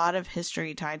have a lot of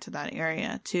history tied to that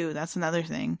area too. That's another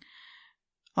thing.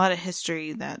 A lot of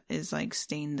history that is like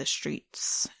stained the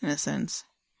streets in a sense.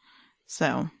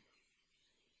 So,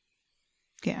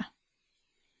 yeah.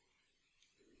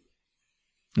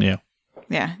 Yeah.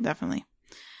 Yeah, definitely.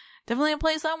 Definitely a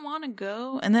place I want to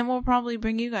go. And then we'll probably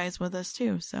bring you guys with us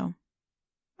too. So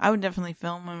I would definitely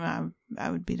film and I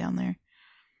would be down there.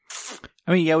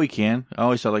 I mean, yeah, we can. I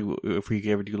always thought like if we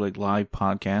could ever do like live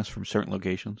podcasts from certain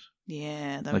locations.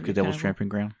 Yeah. That Like the Devil's Tramping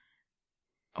Ground.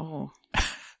 Oh.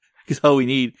 Because all we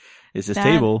need is this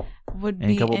table would and a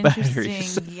be couple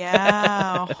batteries.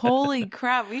 Yeah. Holy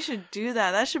crap. We should do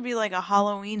that. That should be like a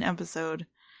Halloween episode.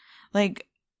 Like,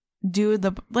 Believe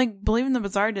in the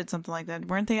Bazaar did something like that.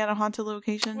 Weren't they at a haunted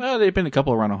location? Well, they've been a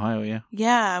couple around Ohio, yeah.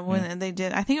 Yeah, when they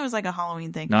did. I think it was like a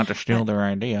Halloween thing. Not to steal their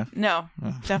idea. No,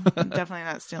 definitely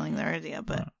not stealing their idea,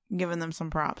 but giving them some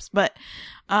props. But,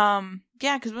 yeah,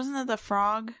 because wasn't that the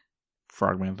Frogman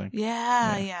thing?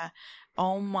 Yeah.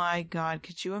 Oh my God.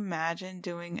 Could you imagine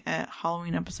doing a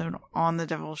Halloween episode on the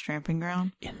Devil's Tramping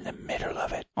Ground? In the middle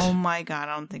of it. Oh my God.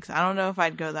 I don't think so. I don't know if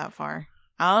I'd go that far.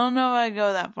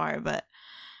 But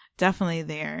definitely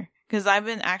there. Because I've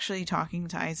been actually talking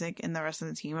to Isaac and the rest of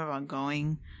the team about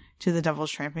going to the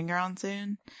Devil's Tramping Ground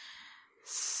soon.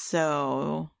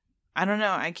 So, I don't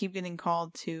know. I keep getting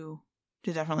called to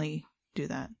definitely do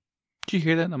that. Did you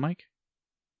hear that in the mic?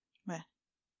 What?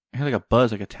 I heard like a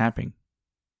buzz, like a tapping.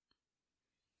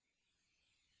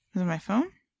 Is it my phone?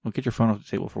 Well, get your phone off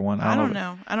the table for one. I don't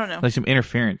know. Like some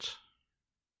interference.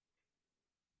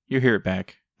 You'll hear it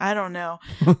back. I don't know.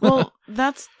 Well,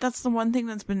 that's the one thing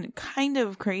that's been kind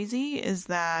of crazy is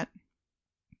that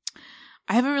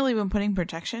I haven't really been putting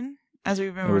protection as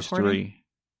we've been recording.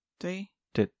 Three.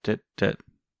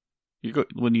 You go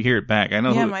when you hear it back. I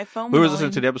know. Yeah, my phone. We were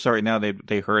listening to the episode right now.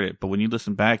 They heard it, but when you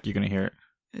listen back, you're gonna hear it.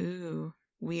 Ooh,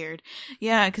 weird.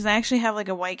 Yeah, because I actually have like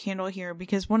a white candle here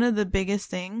because one of the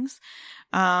biggest things,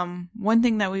 one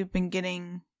thing that we've been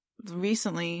getting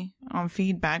recently on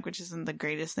feedback, which isn't the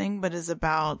greatest thing, but is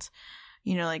about,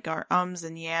 like our ums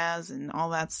and yas and all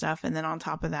that stuff. And then on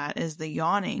top of that is the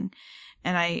yawning.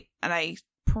 And I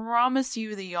promise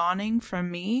you the yawning from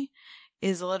me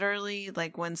is literally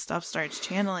like when stuff starts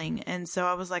channeling. And so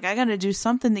I was like, I got to do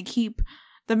something to keep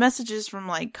the messages from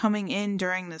like coming in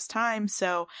during this time.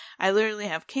 So I literally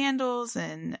have candles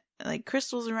and like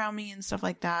crystals around me and stuff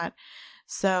like that.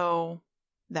 So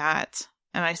that.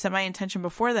 And I set my intention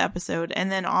before the episode.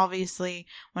 And then obviously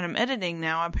when I'm editing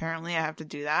now, apparently I have to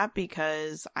do that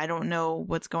because I don't know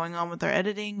what's going on with our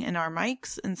editing and our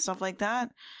mics and stuff like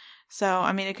that. So,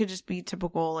 I mean, it could just be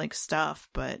typical like stuff,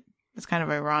 but it's kind of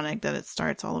ironic that it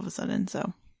starts all of a sudden.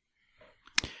 So,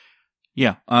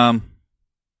 yeah.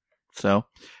 So,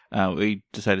 we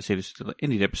decided to say this to the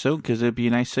end of the episode because it'd be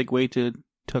a nice segue to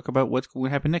talk about what's going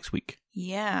to happen next week.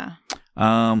 Yeah.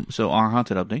 So our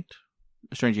haunted update.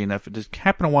 Strangely enough, it just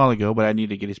happened a while ago, but I need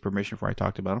to get his permission before I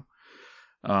talked about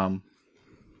him.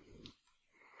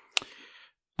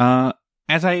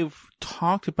 As I've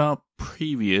talked about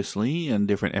previously in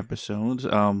different episodes,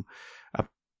 well,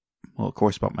 of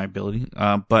course, about my ability,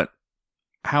 but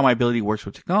how my ability works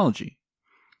with technology,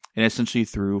 and essentially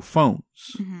through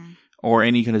phones or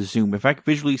any kind of Zoom. If I can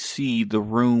visually see the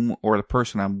room or the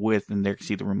person I'm with, and they can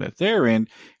see the room that they're in,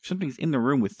 if something's in the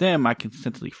room with them, I can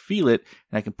instantly feel it,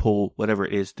 and I can pull whatever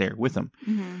it is there with them.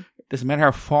 It doesn't matter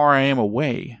how far I am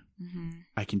away,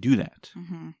 I can do that.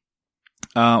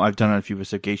 I've done a few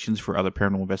investigations for other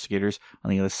paranormal investigators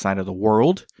on the other side of the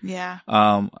world. Yeah.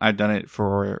 I've done it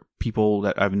for people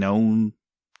that I've known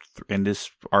in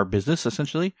our business,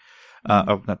 essentially.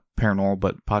 Of not paranormal,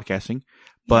 but podcasting.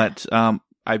 But I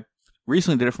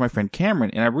recently did it for my friend Cameron,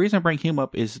 and the reason I bring him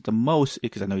up is the most,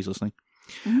 because I know he's listening.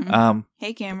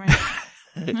 Hey, Cameron.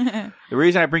 The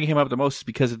reason I bring him up the most is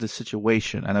because of the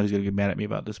situation. I know he's going to get mad at me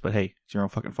about this, but hey, it's your own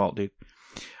fucking fault, dude.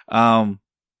 Of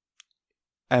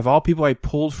all people I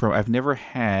pulled from, I've never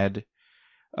had,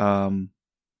 not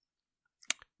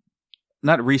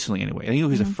recently anyway. I think he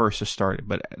was the first to start it,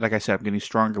 but like I said, I'm getting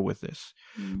stronger with this.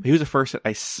 But he was the first that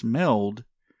I smelled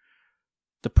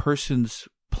the person's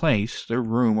place, their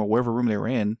room, or whatever room they were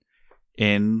in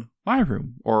my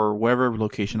room, or whatever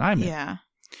location I'm in. Yeah.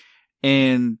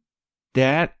 And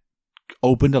that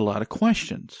opened a lot of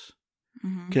questions.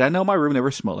 Because I know my room never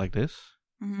smelled like this.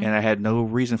 And I had no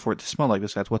reason for it to smell like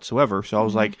this whatsoever. So I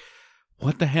was like,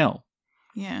 what the hell?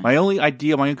 Yeah. My only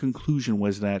idea, my own conclusion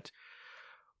was that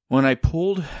when I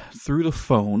pulled through the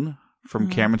phone from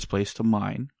Cameron's place to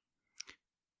mine,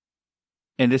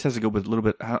 and this has to go with a little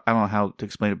bit, I don't know how to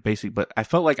explain it basically, but I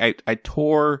felt like I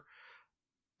tore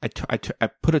I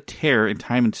put a tear in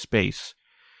time and space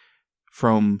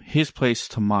from his place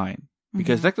to mine.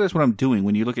 Because that's what I'm doing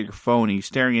when you look at your phone and you're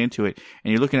staring into it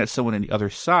and you're looking at someone on the other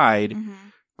side.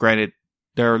 Granted,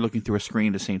 they're looking through a screen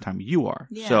at the same time you are.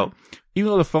 Yeah. So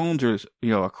even though the phones are,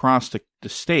 across the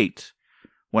state,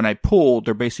 when I pull,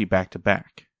 they're basically back to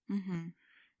back. And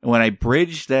when I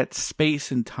bridge that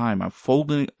space and time, I'm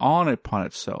folding it on upon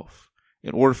itself.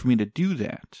 In order for me to do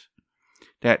that,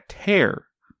 that tear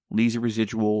leaves a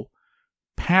residual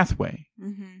pathway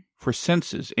for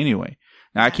senses anyway.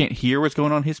 Now, I can't hear what's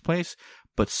going on in his place,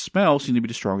 but smell seemed to be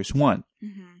the strongest one.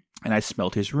 And I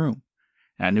smelled his room.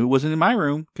 And I knew it wasn't in my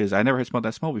room because I never had smelled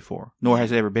that smell before, nor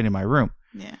has it ever been in my room.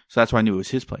 Yeah. So that's why I knew it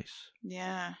was his place.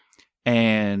 Yeah.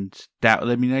 And that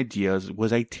led me to ideas.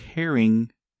 Was I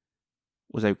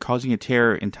causing a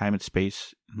tear in time and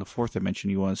space in the fourth dimension,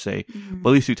 you want to say,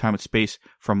 but at least through time and space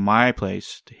from my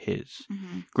place to his.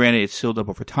 Granted, it's sealed up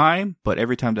over time, but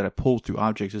every time that I pull through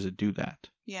objects, does it do that?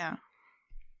 Yeah.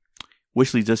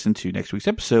 Which leads us into next week's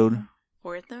episode.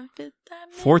 Fourth and fifth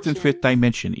dimension. Fourth and fifth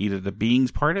dimension. Either the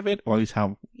being's part of it, or at least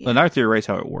how, another theory is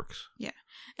how it works. Yeah.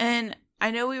 And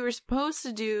I know we were supposed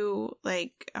to do,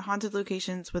 haunted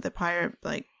locations with a pirate,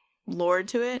 lore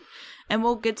to it. And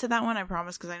we'll get to that one, I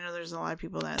promise, because I know there's a lot of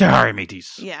people that... Sorry,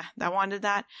 mateys. Yeah, that wanted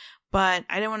that. But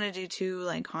I didn't want to do two,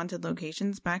 haunted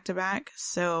locations back to back.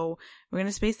 So we're going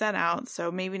to space that out.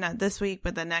 So maybe not this week,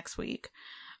 but the next week.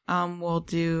 We'll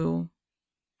do...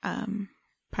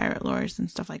 pirate lores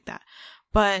and stuff like that.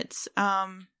 But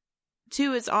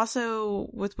two, it's also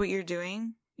with what you're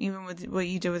doing, even with what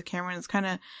you did with Cameron, it's kind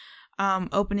of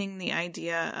opening the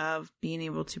idea of being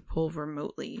able to pull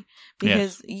remotely,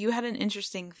 because you had an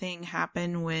interesting thing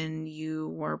happen when you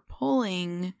were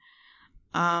pulling,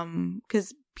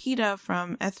 because PETA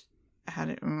from how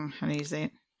do you say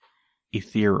it?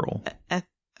 Ethereal.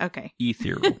 Okay.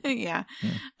 Ethereal. Yeah.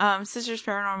 Sisters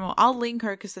Paranormal. I'll link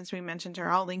her because since we mentioned her,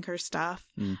 I'll link her stuff.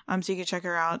 So you can check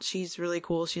her out. She's really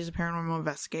cool. She's a paranormal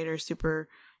investigator. Super,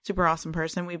 super awesome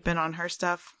person. We've been on her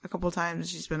stuff a couple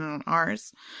times. She's been on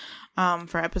ours,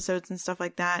 for episodes and stuff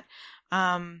like that.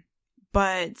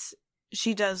 But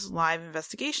she does live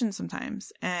investigations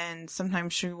sometimes. And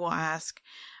sometimes she will ask,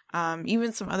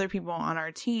 even some other people on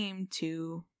our team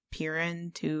to peer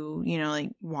in to,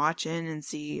 watch in and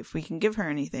see if we can give her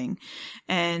anything.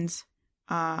 And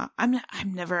I'm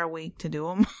never awake to do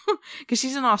them because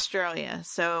she's in Australia,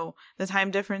 so the time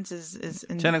difference is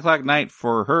in 10 o'clock night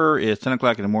for her is 10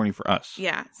 o'clock in the morning for us.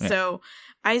 Yeah. So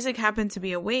Isaac happened to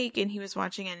be awake and he was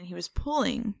watching it and he was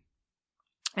pulling.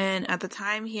 And at the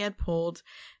time he had pulled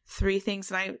 3 things,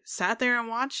 and I sat there and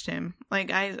watched him.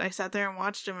 I sat there and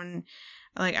watched him, and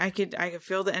I could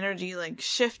feel the energy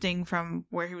shifting from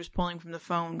where he was pulling from the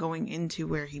phone going into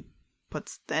where he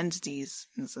puts the entities,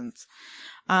 in a sense.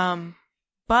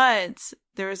 But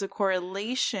there was a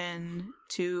correlation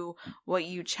to what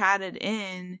you chatted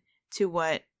in to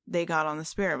what they got on the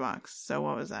spirit box. So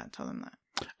what was that? Tell them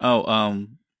that. Oh,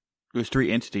 there's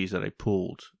 3 entities that I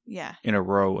pulled. Yeah. In a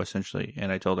row, essentially.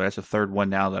 And I told her that's the 3rd one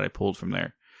now that I pulled from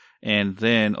there. And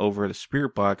then over the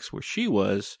spirit box where she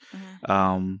was,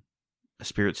 a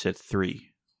spirit said 3.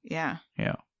 Yeah.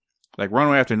 Yeah. One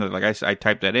way after another. I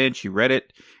typed that in, she read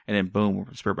it, and then boom,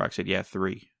 the spirit box said,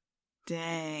 3.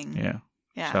 Dang. Yeah.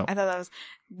 Yeah. So, I thought that was,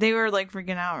 they were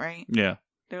freaking out, right? Yeah.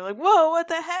 They were like, whoa, what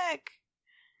the heck?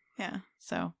 Yeah.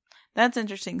 So that's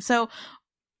interesting. So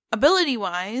ability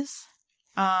wise,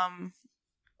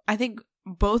 I think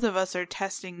both of us are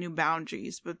testing new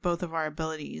boundaries with both of our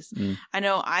abilities. I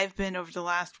know I've been, over the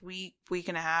last week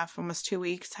and a half, almost 2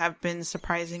 weeks, have been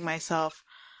surprising myself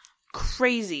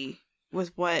crazy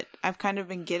with what I've kind of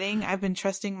been getting. I've been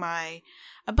trusting my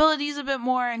abilities a bit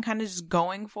more and kind of just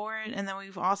going for it. And then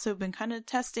we've also been kind of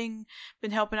testing,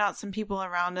 been helping out some people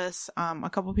around us, a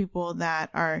couple people that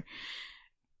are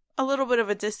a little bit of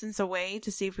a distance away,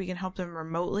 to see if we can help them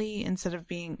remotely, instead of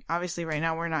being, obviously right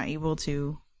now we're not able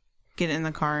to get in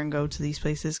the car and go to these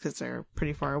places because they're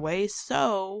pretty far away.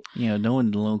 So yeah, no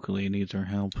one locally needs our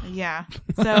help. Yeah.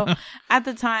 So at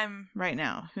the time right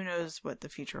now, who knows what the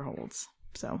future holds.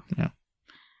 So yeah.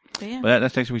 But yeah. Well,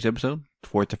 that's next week's episode,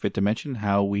 4th to 5th dimension,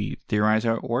 how we theorize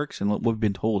how it works and what we've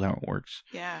been told how it works.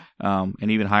 Yeah.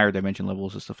 And even higher dimension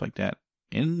levels and stuff like that,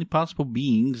 and the possible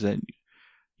beings that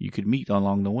you could meet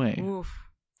along the way. Oof.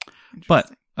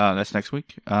 But that's next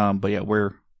week. But yeah,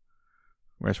 we're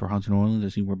Haunted New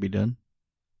Orleans. Does we'll be done?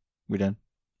 We're done.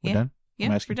 We're done.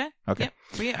 Yeah, we're done. Okay. Yep,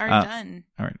 we are done.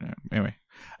 All right. Anyway,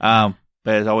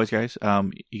 but as always, guys,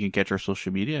 you can catch our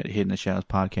social media at Hidden in the Shadows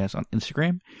Podcast on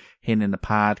Instagram, Hidden in the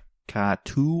Pod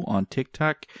Ka2 on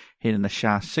TikTok, Hidden the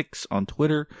Sha 6 on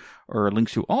Twitter, or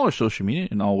links to all our social media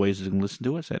and all ways you can listen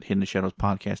to us at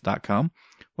hiddentheshadowspodcast.com.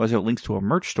 We also have links to our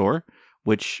merch store,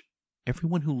 which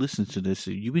everyone who listens to this,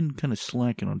 you've been kind of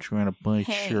slacking on trying to buy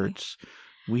shirts.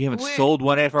 We haven't sold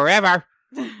one in forever.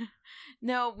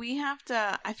 No, we have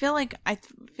to. I feel like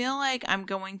I'm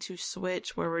going to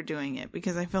switch where we're doing it,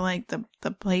 because I feel like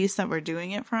the place that we're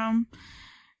doing it from,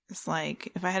 it's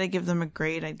like, if I had to give them a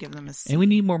grade, I'd give them a C. And we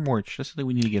need more merch. That's something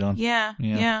we need to get on. Yeah.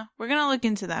 We're gonna look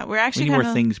into that. We're actually we need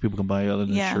more things people can buy other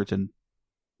than shirts and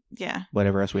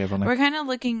whatever else we have on there. We're kind of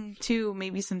looking to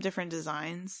maybe some different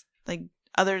designs, like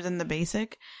other than the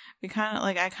basic. I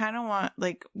kind of want,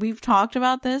 like, we've talked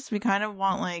about this. We kind of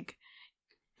want like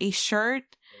a shirt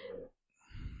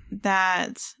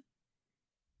that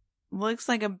looks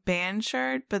like a band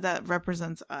shirt, but that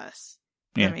represents us.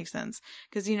 That makes sense.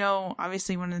 Because,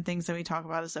 obviously one of the things that we talk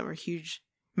about is that we're huge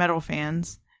metal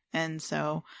fans. And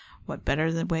so what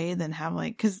better the way than have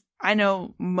because I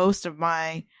know most of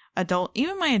my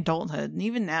even my adulthood, and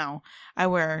even now, I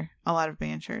wear a lot of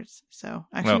band shirts. So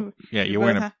actually, you're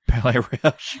wearing a Ballet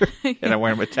Royale shirt, and I'm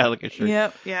wearing a Metallica shirt.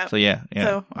 Yep. So yeah.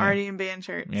 So already in band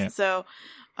shirts. Yeah. So,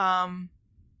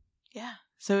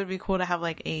 so it'd be cool to have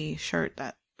like a shirt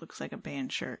that looks like a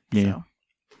band shirt. Yeah.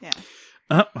 So,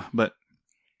 yeah. But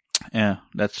yeah,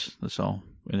 that's all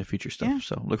in the future stuff. Yeah.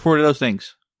 So look forward to those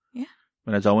things. Yeah.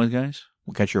 But as always, guys,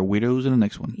 we'll catch your weirdos in the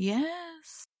next one.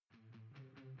 Yes.